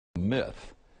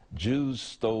myth, Jews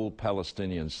stole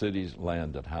Palestinian cities,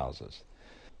 land, and houses.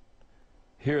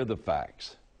 Here are the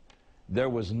facts. There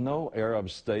was no Arab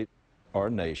state or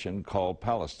nation called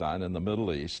Palestine in the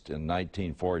Middle East in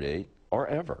 1948 or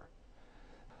ever.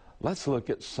 Let's look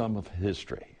at some of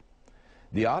history.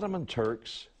 The Ottoman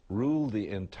Turks ruled the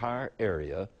entire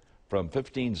area from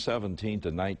 1517 to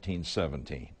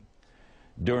 1917.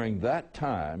 During that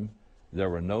time, there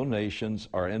were no nations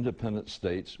or independent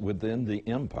states within the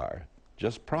empire,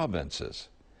 just provinces.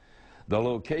 The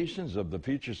locations of the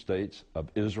future states of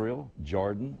Israel,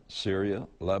 Jordan, Syria,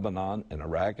 Lebanon, and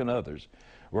Iraq, and others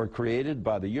were created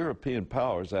by the European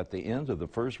powers at the end of the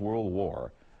First World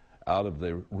War out of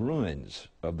the ruins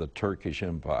of the Turkish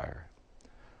Empire.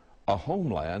 A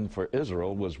homeland for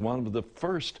Israel was one of the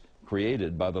first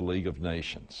created by the League of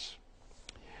Nations.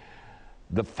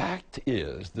 The fact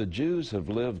is, the Jews have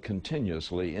lived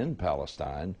continuously in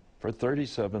Palestine for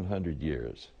 3,700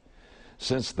 years.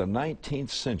 Since the 19th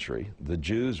century, the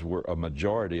Jews were a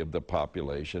majority of the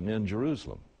population in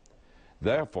Jerusalem.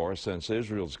 Therefore, since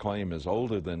Israel's claim is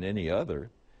older than any other,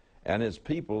 and its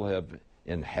people have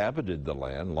inhabited the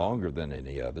land longer than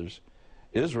any others,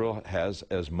 Israel has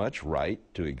as much right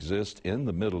to exist in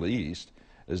the Middle East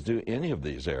as do any of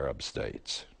these Arab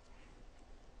states.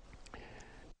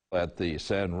 At the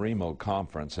San Remo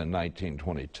Conference in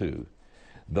 1922,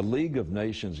 the League of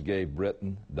Nations gave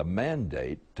Britain the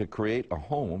mandate to create a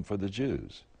home for the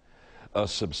Jews. A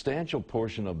substantial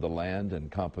portion of the land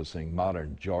encompassing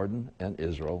modern Jordan and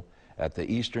Israel at the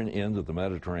eastern end of the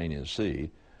Mediterranean Sea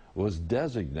was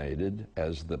designated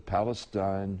as the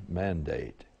Palestine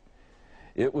Mandate.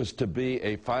 It was to be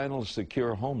a final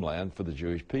secure homeland for the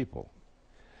Jewish people.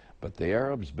 But the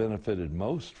Arabs benefited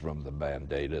most from the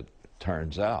mandate, it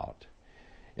turns out.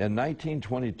 In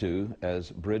 1922, as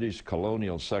British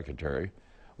colonial secretary,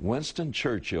 Winston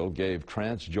Churchill gave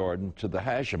Transjordan to the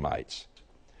Hashemites.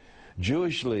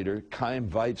 Jewish leader Chaim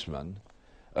Weizmann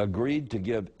agreed to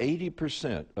give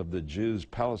 80% of the Jews'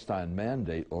 Palestine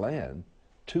Mandate land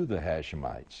to the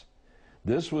Hashemites.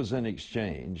 This was in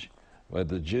exchange where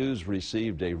the Jews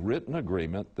received a written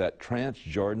agreement that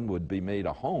Transjordan would be made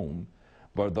a home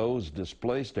for those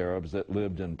displaced Arabs that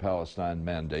lived in Palestine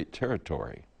Mandate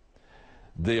territory.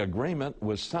 The agreement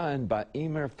was signed by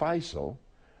Emir Faisal,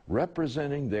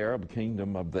 representing the Arab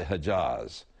kingdom of the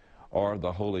Hejaz, or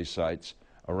the holy sites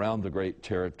around the great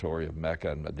territory of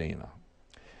Mecca and Medina.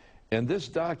 In this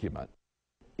document,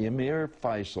 Emir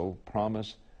Faisal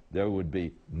promised there would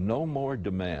be no more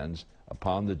demands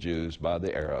upon the Jews by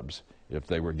the Arabs if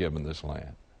they were given this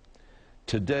land.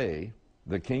 Today,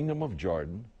 the Kingdom of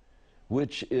Jordan,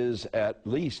 which is at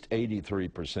least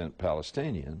 83%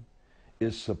 Palestinian,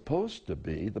 is supposed to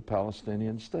be the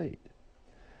Palestinian state.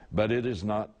 But it is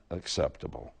not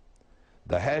acceptable.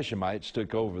 The Hashemites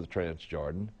took over the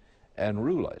Transjordan and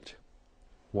rule it.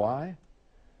 Why?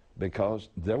 Because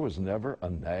there was never a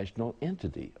national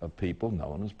entity of people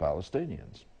known as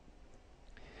Palestinians.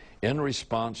 In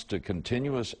response to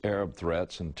continuous Arab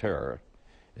threats and terror,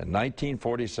 in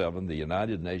 1947, the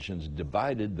United Nations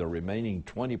divided the remaining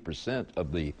 20%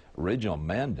 of the original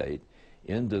mandate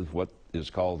into what is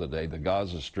called today the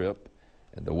Gaza Strip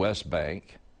and the West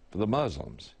Bank for the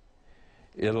Muslims.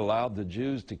 It allowed the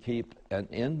Jews to keep an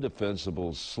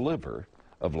indefensible sliver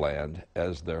of land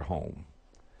as their home.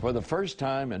 For the first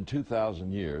time in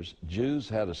 2,000 years, Jews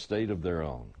had a state of their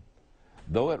own.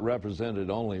 Though it represented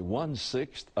only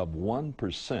 1/6 of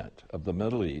 1% of the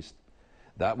Middle East,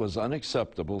 that was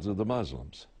unacceptable to the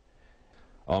Muslims.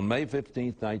 On May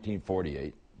 15,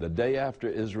 1948, the day after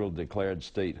Israel declared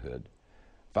statehood,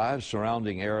 5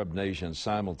 surrounding Arab nations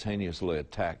simultaneously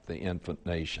attacked the infant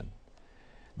nation.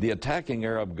 The attacking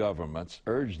Arab governments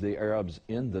urged the Arabs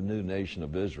in the new nation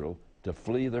of Israel to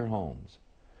flee their homes.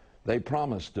 They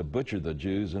promised to butcher the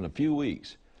Jews in a few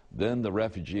weeks. Then the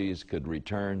refugees could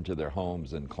return to their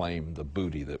homes and claim the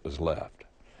booty that was left.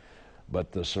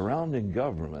 But the surrounding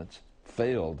governments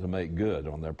failed to make good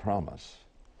on their promise.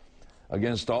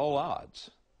 Against all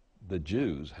odds, the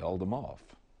Jews held them off.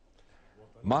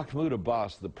 Mahmoud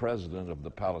Abbas, the president of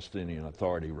the Palestinian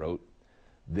Authority, wrote,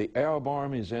 "The Arab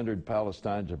armies entered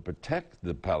Palestine to protect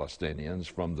the Palestinians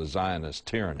from the Zionist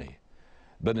tyranny,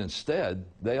 but instead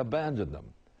they abandoned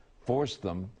them, forced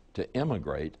them to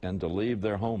immigrate and to leave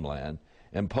their homeland,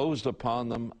 imposed upon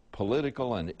them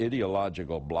political and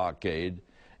ideological blockade,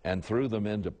 and threw them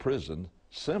into prison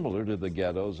similar to the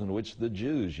ghettos in which the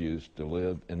Jews used to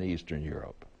live in Eastern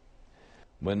Europe."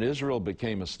 When Israel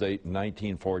became a state in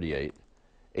 1948,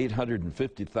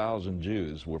 850,000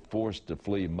 Jews were forced to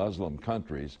flee Muslim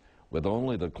countries with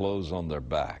only the clothes on their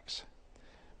backs.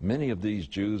 Many of these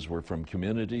Jews were from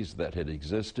communities that had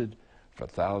existed for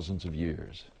thousands of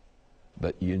years.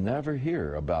 But you never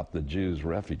hear about the Jews'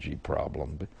 refugee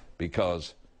problem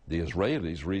because the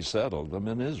Israelis resettled them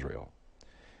in Israel.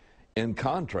 In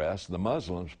contrast, the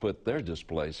Muslims put their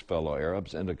displaced fellow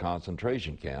Arabs into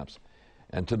concentration camps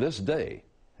and to this day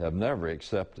have never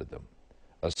accepted them,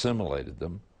 assimilated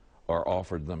them, or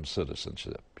offered them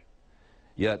citizenship.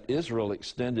 Yet Israel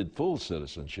extended full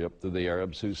citizenship to the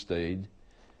Arabs who stayed,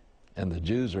 and the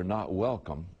Jews are not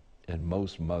welcome in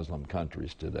most Muslim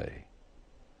countries today.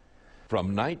 From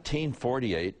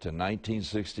 1948 to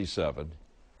 1967,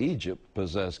 Egypt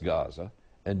possessed Gaza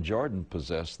and Jordan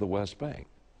possessed the West Bank.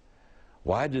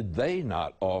 Why did they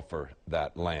not offer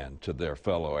that land to their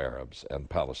fellow Arabs and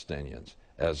Palestinians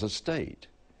as a state?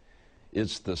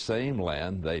 It's the same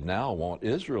land they now want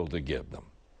Israel to give them.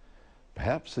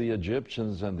 Perhaps the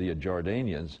Egyptians and the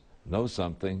Jordanians know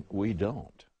something we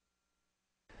don't.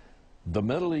 The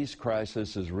Middle East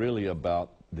crisis is really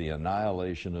about the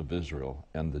annihilation of Israel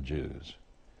and the Jews.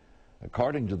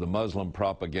 According to the Muslim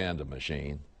propaganda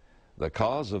machine, the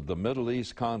cause of the Middle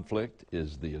East conflict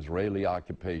is the Israeli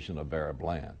occupation of Arab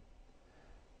land.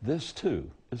 This,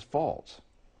 too, is false.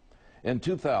 In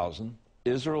 2000,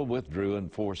 Israel withdrew in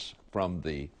force from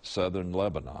the southern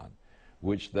Lebanon,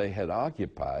 which they had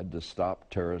occupied to stop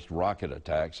terrorist rocket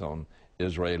attacks on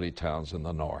Israeli towns in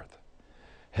the north.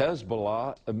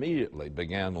 Hezbollah immediately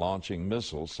began launching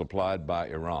missiles supplied by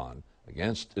Iran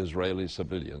against Israeli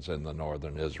civilians in the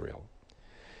northern Israel.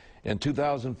 In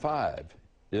 2005,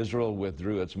 Israel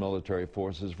withdrew its military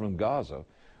forces from Gaza,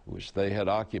 which they had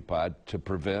occupied to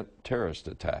prevent terrorist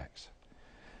attacks.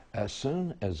 As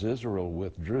soon as Israel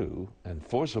withdrew and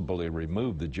forcibly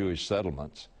removed the Jewish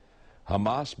settlements,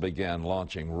 Hamas began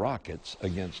launching rockets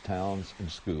against towns and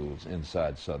schools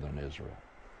inside southern Israel.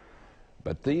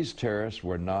 But these terrorists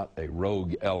were not a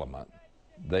rogue element.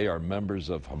 They are members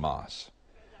of Hamas.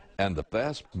 And the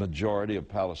vast majority of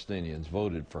Palestinians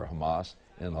voted for Hamas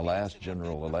in the last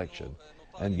general election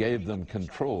and gave them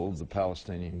control of the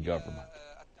Palestinian government.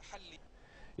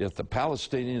 If the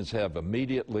Palestinians have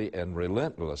immediately and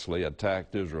relentlessly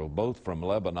attacked Israel, both from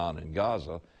Lebanon and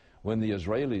Gaza, when the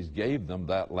Israelis gave them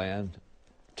that land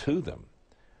to them,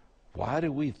 why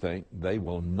do we think they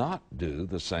will not do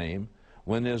the same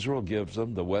when Israel gives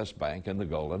them the West Bank and the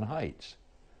Golan Heights?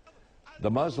 The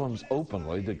Muslims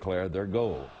openly declare their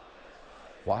goal.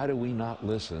 Why do we not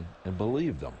listen and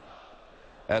believe them?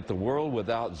 At the World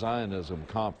Without Zionism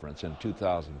conference in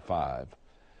 2005,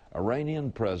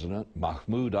 Iranian President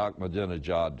Mahmoud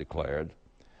Ahmadinejad declared,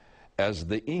 as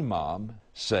the Imam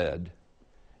said,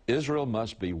 Israel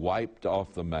must be wiped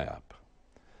off the map.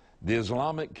 The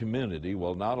Islamic community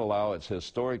will not allow its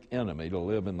historic enemy to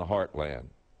live in the heartland.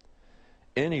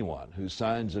 Anyone who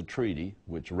signs a treaty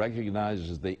which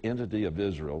recognizes the entity of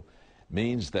Israel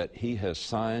means that he has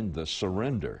signed the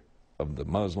surrender of the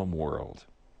Muslim world.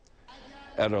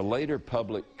 At a later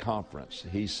public conference,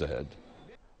 he said,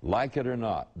 like it or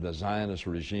not, the Zionist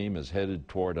regime is headed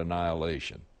toward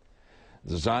annihilation.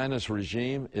 The Zionist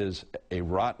regime is a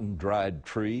rotten, dried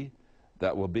tree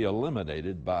that will be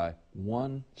eliminated by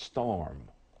one storm.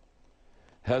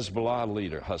 Hezbollah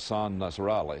leader Hassan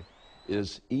Nasrallah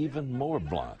is even more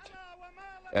blunt.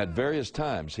 At various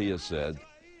times, he has said,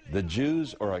 the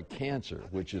Jews are a cancer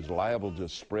which is liable to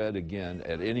spread again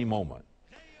at any moment.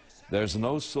 There's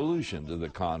no solution to the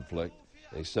conflict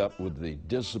except with the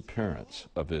disappearance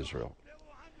of Israel.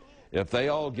 If they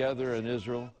all gather in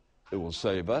Israel, it will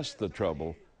save us the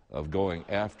trouble of going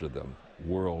after them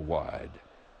worldwide.